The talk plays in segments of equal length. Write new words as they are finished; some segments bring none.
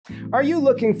Are you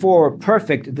looking for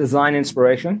perfect design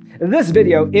inspiration? This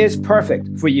video is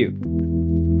perfect for you.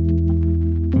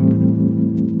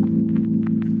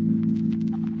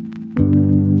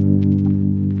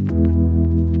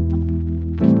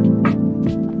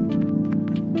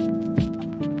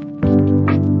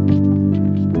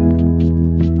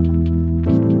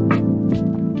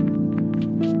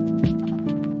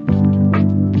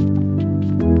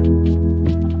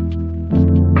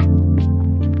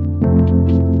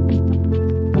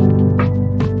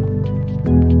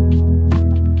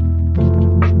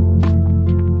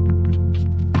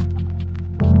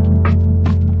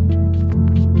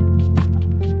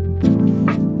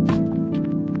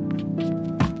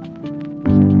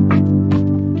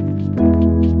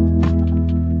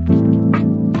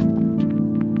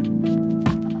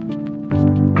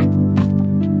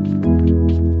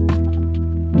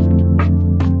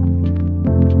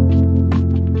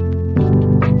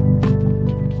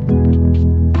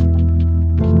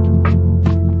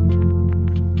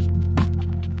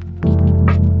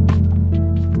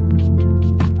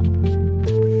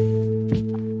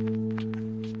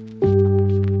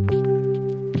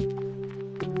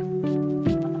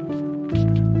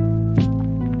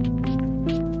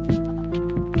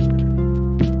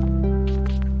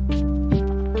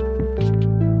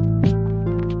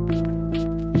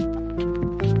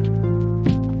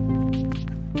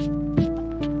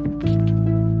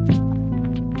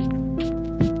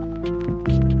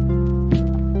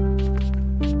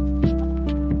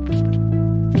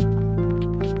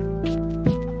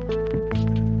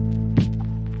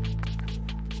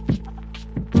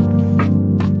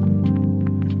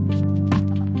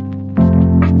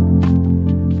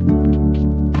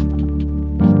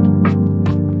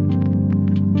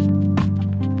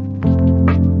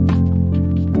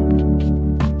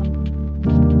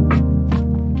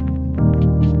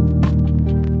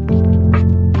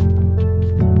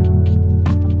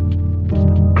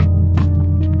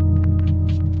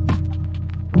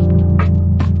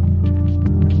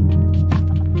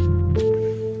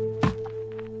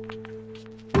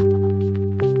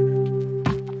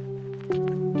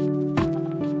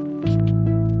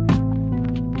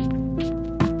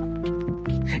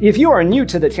 If you are new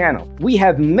to the channel, we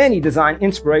have many design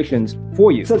inspirations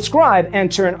for you. Subscribe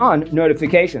and turn on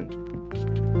notifications.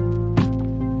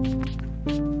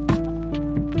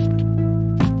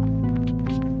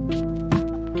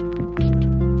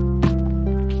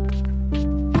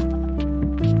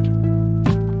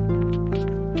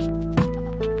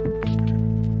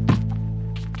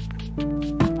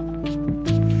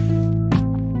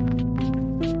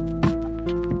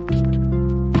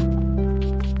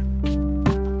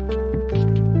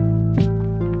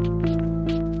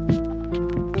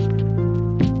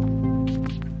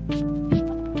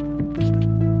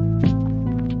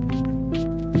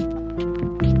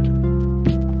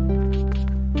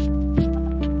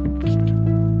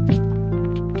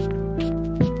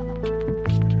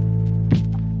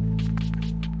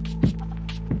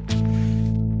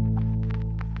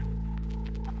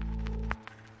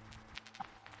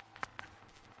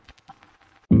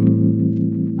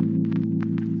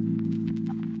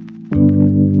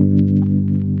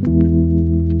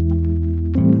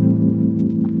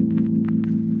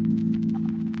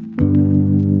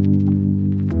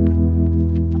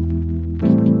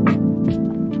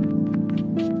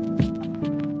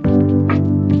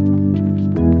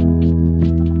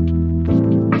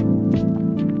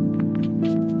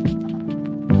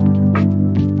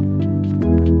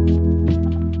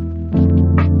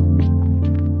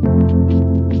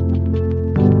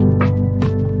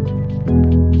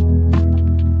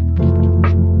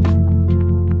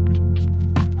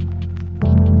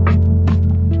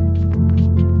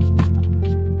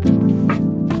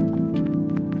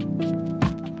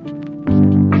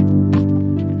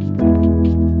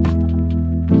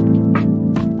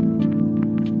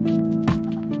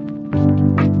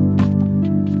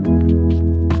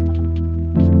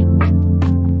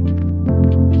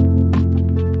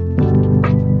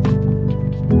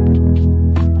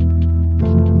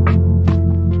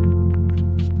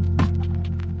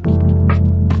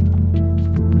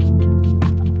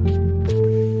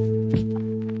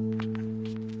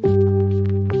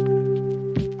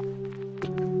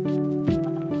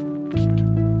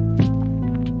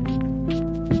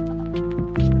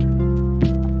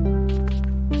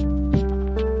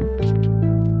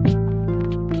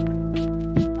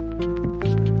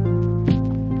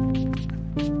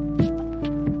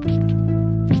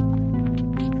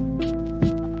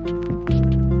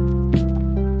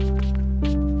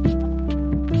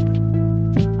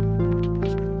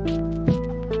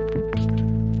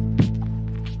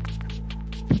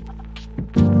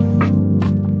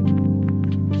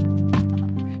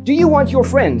 want your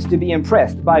friends to be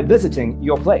impressed by visiting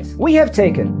your place. We have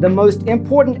taken the most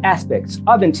important aspects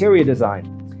of interior design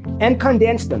and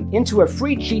condensed them into a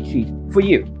free cheat sheet for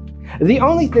you. The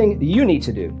only thing you need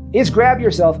to do is grab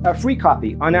yourself a free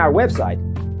copy on our website,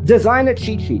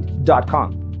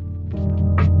 designercheatsheet.com.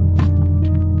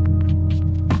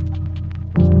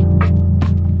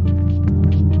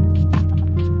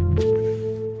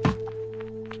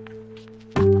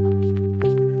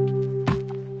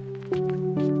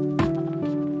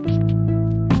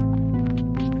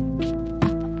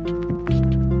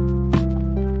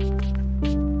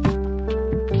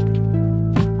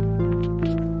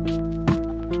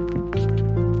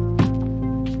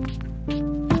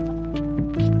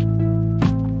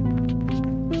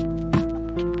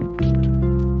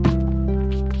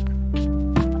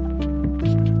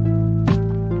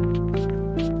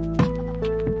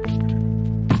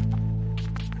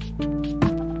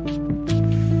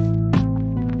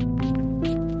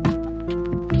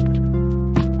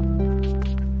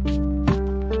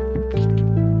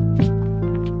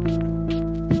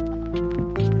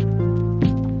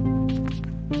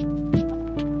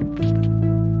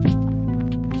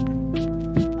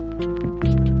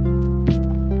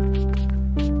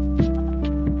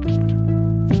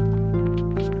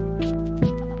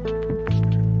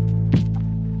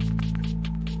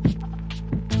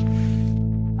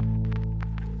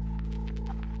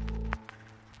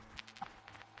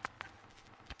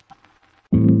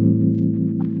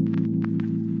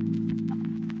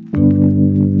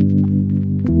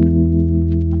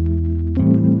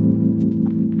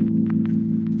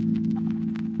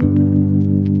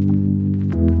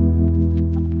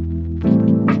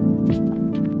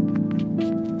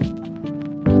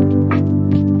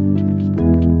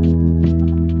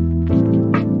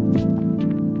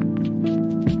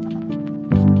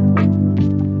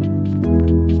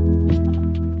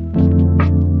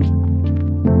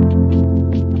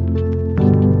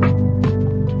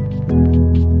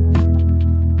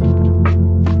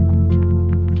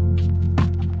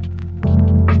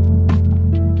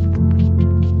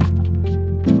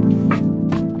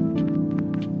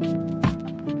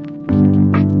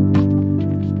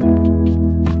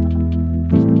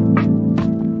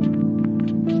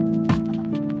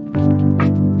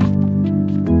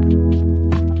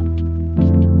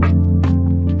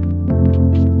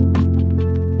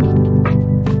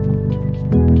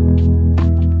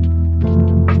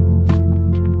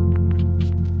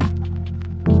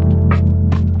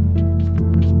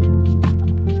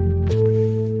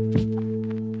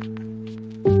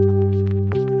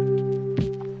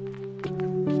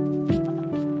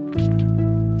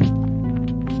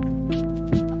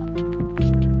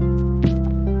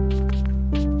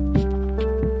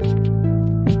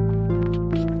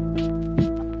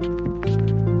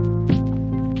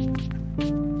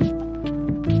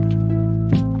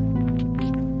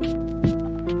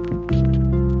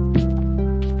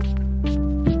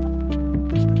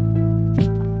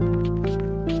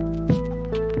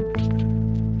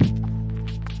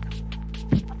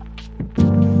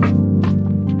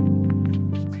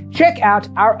 Check out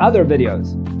our other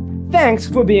videos. Thanks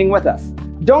for being with us.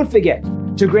 Don't forget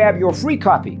to grab your free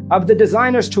copy of the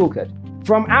Designer's Toolkit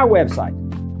from our website,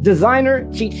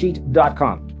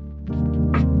 designercheatsheet.com.